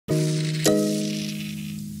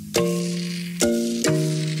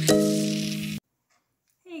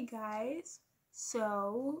guys,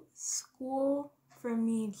 so school for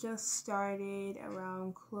me just started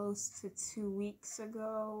around close to 2 weeks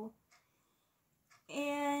ago,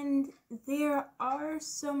 and there are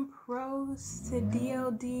some pros to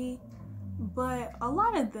DLD, but a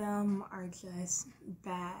lot of them are just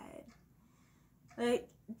bad. Like,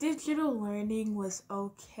 digital learning was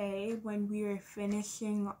okay when we were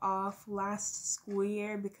finishing off last school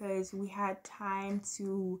year because we had time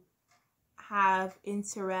to have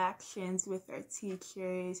interactions with our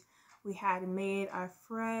teachers. We had made our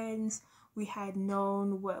friends. We had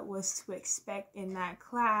known what was to expect in that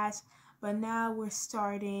class. But now we're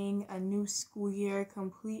starting a new school year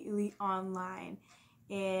completely online,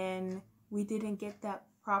 and we didn't get that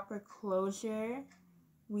proper closure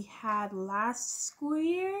we had last school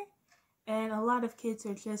year, and a lot of kids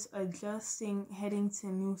are just adjusting heading to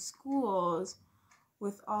new schools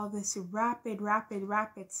with all this rapid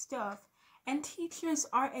stuff, and teachers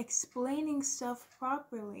aren't explaining stuff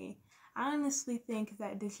properly. I honestly think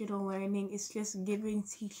that digital learning is just giving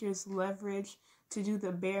teachers leverage to do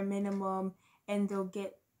the bare minimum, and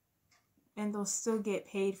they'll still get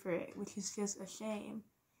paid for it, which is just a shame.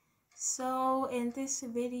 So in this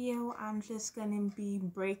video, I'm just gonna be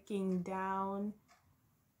breaking down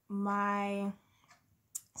my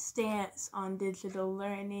stance on digital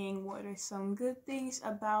learning, what are some good things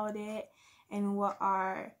about it, and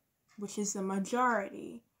which is the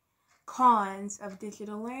majority, cons of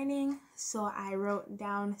digital learning. So I wrote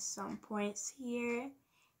down some points here,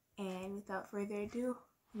 and without further ado,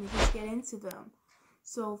 let me just get into them.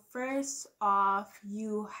 So first off,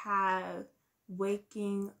 you have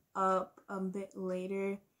waking up a bit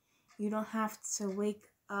later. You don't have to wake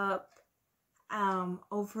up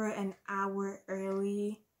over an hour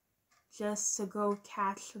early just to go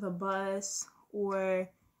catch the bus, or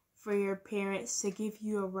for your parents to give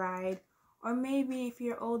you a ride, or maybe if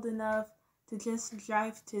you're old enough to just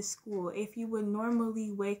drive to school. If you would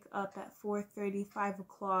normally wake up at 4:30, 5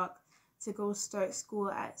 o'clock to go start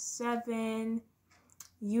school at 7,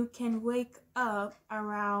 you can wake up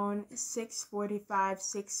around 6:45,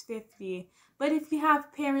 6:50. But if you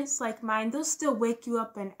have parents like mine, they'll still wake you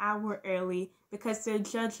up an hour early because their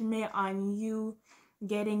judgment on you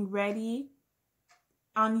getting ready,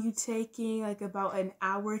 on you taking like about an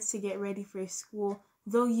hour to get ready for school,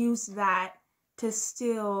 they'll use that to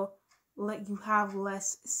still let you have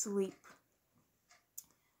less sleep.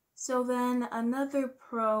 So then another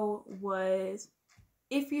pro was,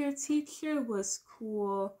 if your teacher was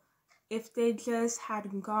cool, if they just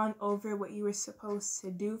had gone over what you were supposed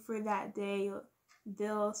to do for that day,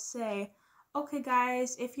 they'll say, okay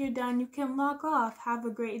guys, if you're done, you can log off. Have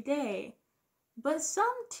a great day. But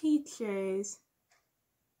some teachers,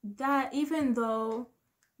 that even though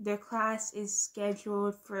their class is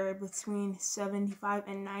scheduled for between 75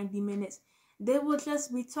 and 90 minutes, they will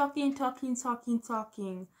just be talking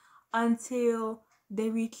until they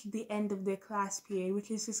reach the end of their class period,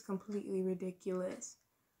 which is just completely ridiculous.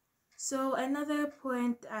 So another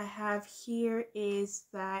point I have here is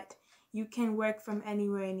that you can work from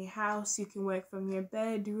anywhere in your house. You can work from your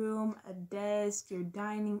bedroom, a desk, your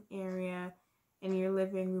dining area, and your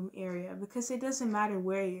living room area, because it doesn't matter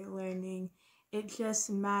where you're learning. It just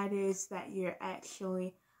matters that you're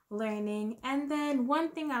actually learning. And then one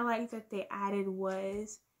thing I like that they added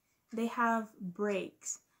was they have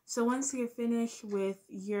breaks. So once you're finished with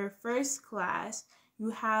your first class, you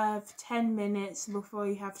have 10 minutes before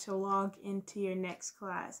you have to log into your next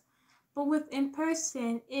class. But with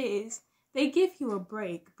in-person is, they give you a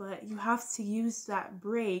break, but you have to use that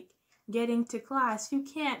break getting to class. You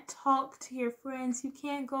can't talk to your friends. You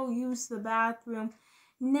can't go use the bathroom.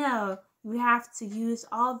 No, you have to use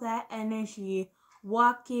all that energy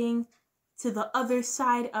walking to the other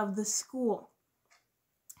side of the school.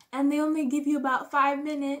 And they only give you about 5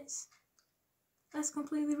 minutes. That's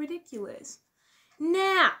completely ridiculous.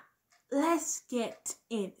 Now, let's get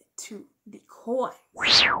into the cons.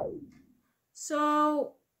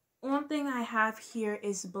 So, one thing I have here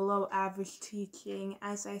is below average teaching.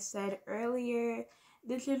 As I said earlier,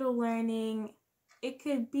 digital learning, it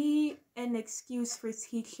could be an excuse for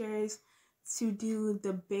teachers to do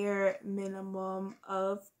the bare minimum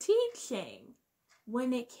of teaching.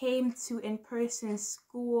 When it came to in-person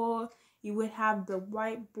school, you would have the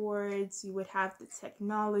whiteboards, you would have the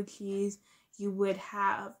technologies, you would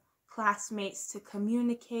have classmates to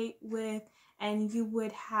communicate with, and you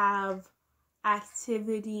would have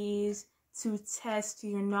activities to test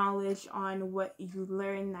your knowledge on what you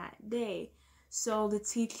learned that day. So the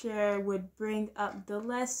teacher would bring up the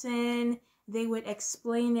lesson, they would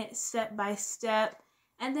explain it step by step,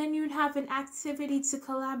 and then you'd have an activity to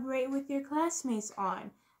collaborate with your classmates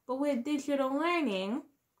on. But with digital learning,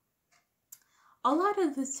 a lot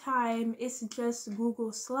of the time it's just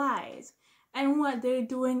Google Slides. And what they're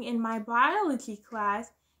doing in my biology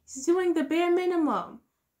class is doing the bare minimum.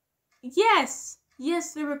 Yes,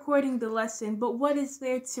 they're recording the lesson, but what is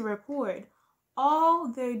there to record? All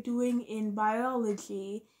they're doing in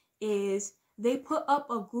biology is they put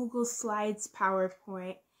up a Google Slides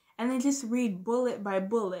PowerPoint and they just read bullet by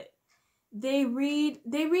bullet. They read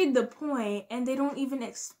the point and they don't even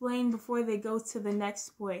explain before they go to the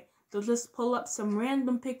next point. They'll just pull up some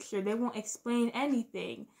random picture. They won't explain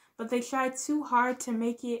anything, but they try too hard to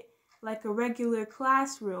make it like a regular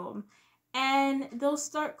classroom. And they'll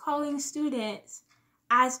start calling students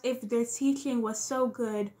as if their teaching was so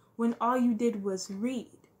good when all you did was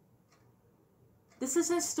read. This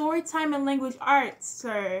isn't story time and language arts,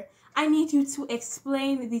 sir. I need you to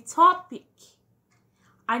explain the topic.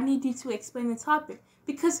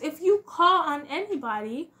 Because if you call on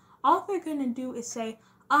anybody, all they're gonna do is say,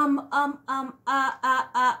 and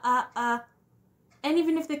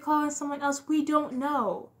even if they call on someone else, we don't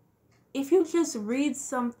know. If you just read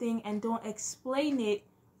something and don't explain it,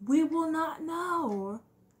 we will not know.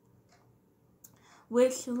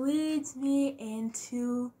 Which leads me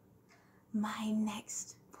into my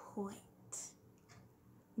next point.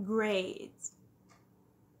 Grades.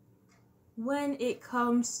 When it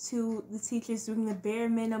comes to the teachers doing the bare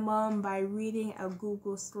minimum by reading a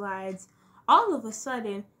Google Slides, all of a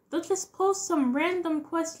sudden, they'll just pull some random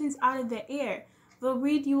questions out of the air. They'll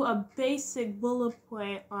read you a basic bullet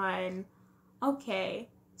point on, okay,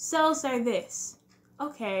 cells are this.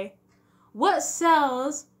 Okay, what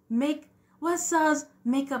cells make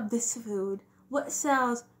up this food? What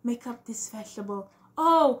cells make up this vegetable?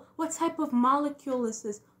 Oh, what type of molecule is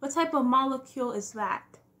this? What type of molecule is that?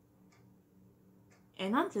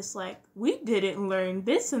 And I'm just like, we didn't learn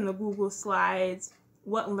this in the Google Slides.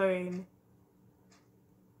 What learn?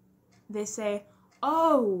 They say,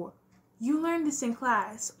 oh, you learned this in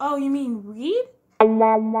class. Oh, you mean read?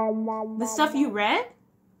 The stuff you read?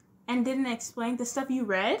 And didn't explain the stuff you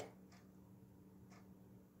read?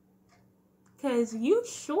 Because you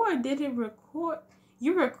sure didn't record.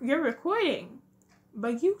 You're recording.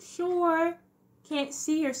 But you sure can't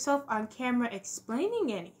see yourself on camera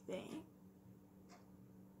explaining anything.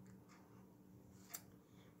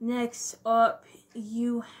 Next up,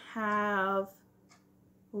 you have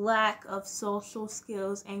lack of social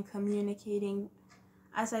skills and communicating.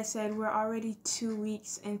 As I said, we're already 2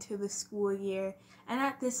 weeks into the school year, and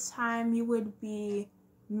at this time you would be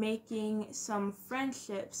making some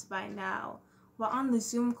friendships by now. While on the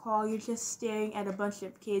Zoom call, you're just staring at a bunch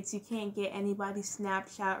of kids. You can't get anybody's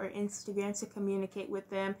Snapchat or Instagram to communicate with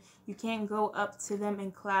them. You can't go up to them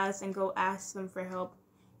in class and go ask them for help.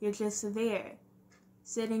 You're just there,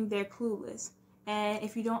 sitting there clueless. And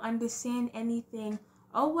if you don't understand anything,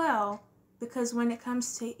 oh well, because when it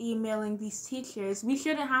comes to emailing these teachers, we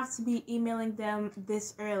shouldn't have to be emailing them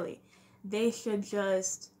this early. They should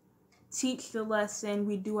just teach the lesson,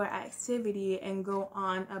 we do our activity, and go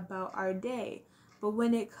on about our day. But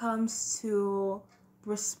when it comes to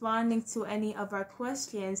responding to any of our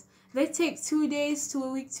questions, they take 2 days to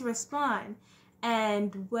a week to respond.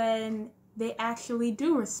 And when they actually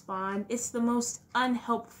do respond, it's the most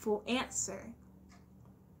unhelpful answer.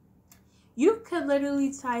 You could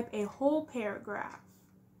literally type a whole paragraph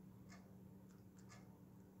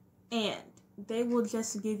and they will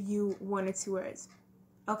just give you 1 or 2 words.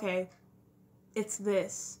 Okay, it's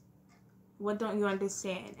this. What don't you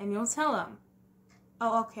understand? And you'll tell them,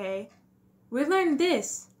 oh, okay, we learned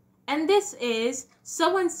this, and this is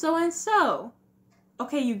so and so and so.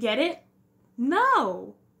 Okay, you get it?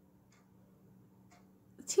 No.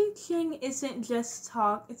 Teaching isn't just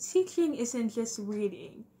talk. Teaching isn't just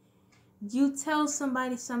reading. You tell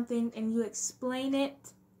somebody something and you explain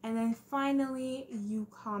it, and then finally you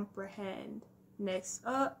comprehend. Next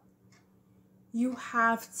up, you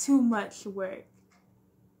have too much work.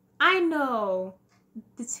 I know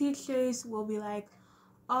the teachers will be like,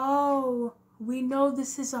 oh, we know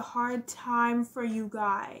this is a hard time for you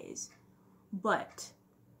guys, but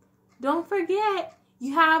don't forget,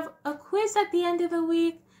 you have a quiz at the end of the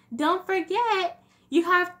week. Don't forget, you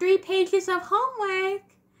have 3 pages of homework.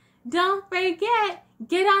 Don't forget,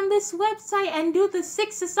 get on this website and do the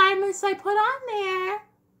 6 assignments I put on there.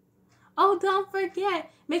 Oh, don't forget,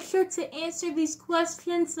 make sure to answer these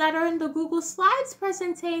questions that are in the Google Slides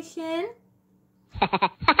presentation.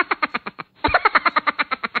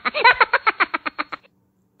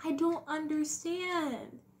 I don't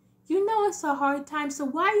understand. You know it's a hard time, so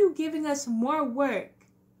why are you giving us more work?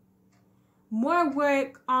 More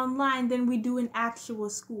work online than we do in actual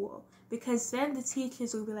school. because then the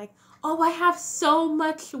teachers will be like, oh, I have so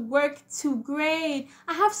much work to grade.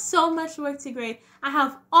 I have so much work to grade. I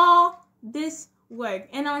have all this work.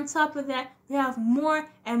 And on top of that, we have more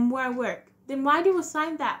and more work. Then why do you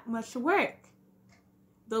assign that much work?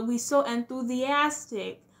 They'll be so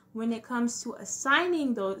enthusiastic when it comes to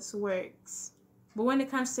assigning those works. But when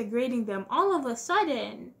it comes to grading them, all of a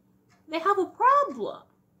sudden, they have a problem.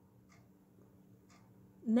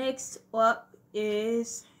 Next up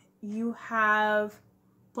is you have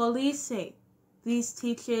policing. These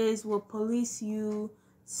teachers will police you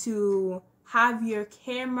to have your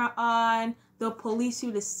camera on. They'll police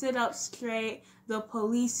you to sit up straight. They'll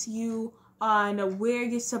police you on where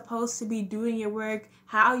you're supposed to be doing your work,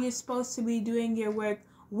 how you're supposed to be doing your work,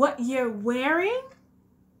 what you're wearing.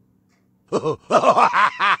 What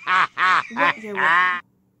you're wearing.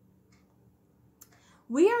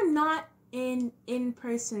 We are not in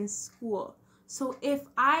in-person school. So if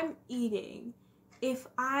I'm eating, if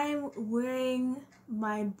I'm wearing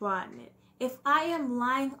my bonnet, if I am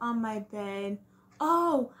lying on my bed,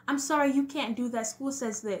 oh, I'm sorry, you can't do that. School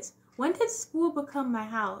says this. When did school become my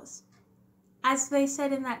house? As they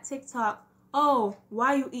said in that TikTok, oh,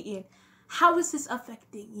 why are you eating? How is this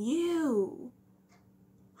affecting you?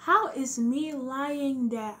 How is me lying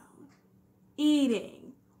down,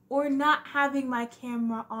 eating, or not having my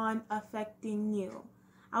camera on affecting you?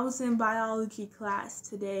 I was in biology class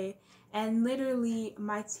today, and literally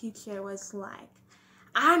my teacher was like,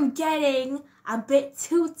 I'm getting a bit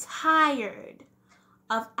too tired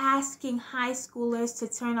of asking high schoolers to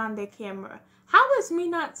turn on their camera. How is me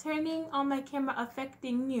not turning on my camera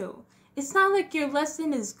affecting you? It's not like your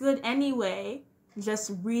lesson is good anyway,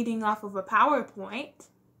 just reading off of a PowerPoint.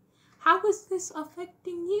 How is this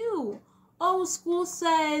affecting you? Oh, school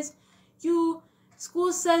says you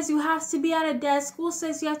have to be at a desk. School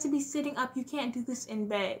says you have to be sitting up. You can't do this in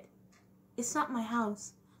bed. It's not my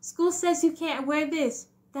house. School says you can't wear this.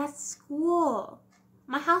 That's school.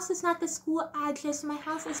 My house is not the school address. My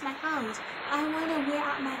house is my house. I want to wear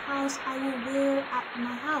at my house. I will wear at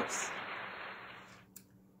my house.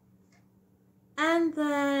 And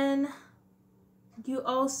then you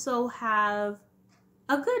also have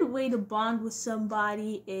a good way to bond with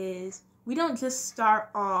somebody is we don't just start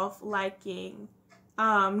off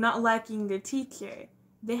not liking the teacher.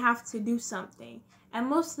 They have to do something. And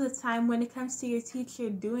most of the time when it comes to your teacher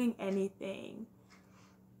doing anything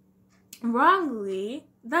wrongly,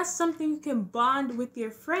 that's something you can bond with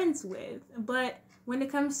your friends with. But when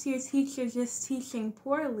it comes to your teacher just teaching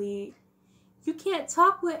poorly, you can't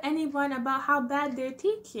talk with anyone about how bad they're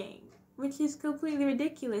teaching, which is completely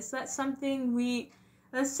ridiculous. That's something we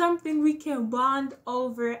can bond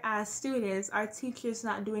over as students. Our teacher's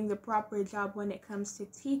not doing the proper job when it comes to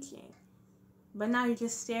teaching. But now you're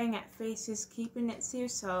just staring at faces, keeping it to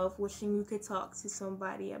yourself, wishing you could talk to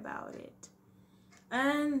somebody about it.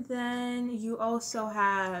 And then you also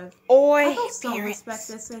have self-respect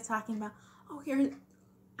that they're talking about. Oh,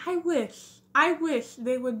 I wish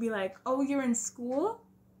they would be like, oh, you're in school?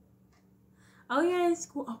 Oh, you're in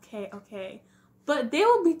school? Okay. But they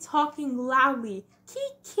will be talking loudly,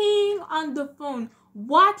 kicking on the phone,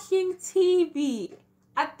 watching TV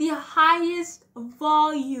at the highest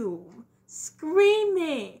volume,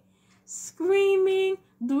 screaming,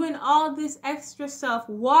 doing all this extra stuff,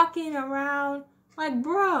 walking around. Like,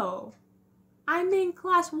 bro, I'm in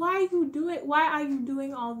class. Why are you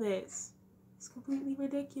doing all this? It's completely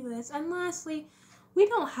ridiculous. And lastly, we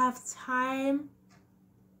don't have time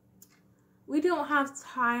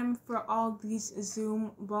for all these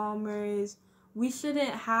Zoom bombers. We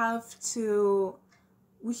shouldn't have to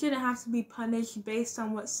be punished based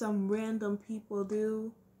on what some random people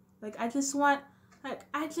do. I just want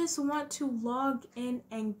to log in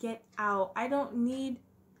and get out. I don't need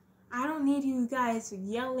you guys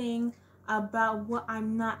yelling about what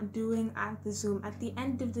I'm not doing at the Zoom. At the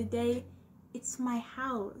end of the day, it's my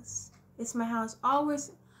house. We're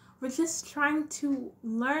just trying to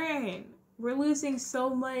learn. We're losing so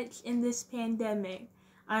much in this pandemic,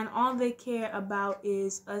 and all they care about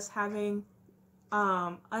is us not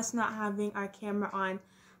having our camera on.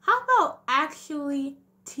 How about actually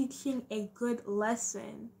teaching a good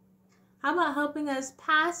lesson? How about helping us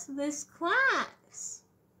pass this class?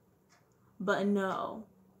 But no,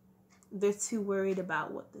 they're too worried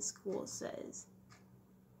about what the school says.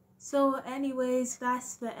 So anyways,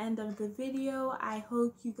 that's the end of the video. I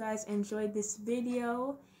hope you guys enjoyed this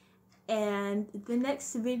video. And the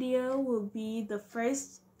next video will be the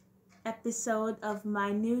first episode of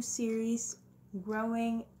my new series,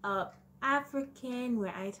 Growing Up African,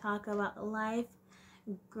 where I talk about life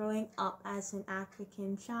growing up as an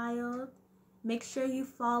African child. Make sure you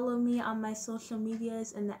follow me on my social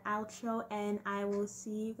medias in the outro, and I will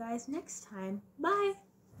see you guys next time. Bye!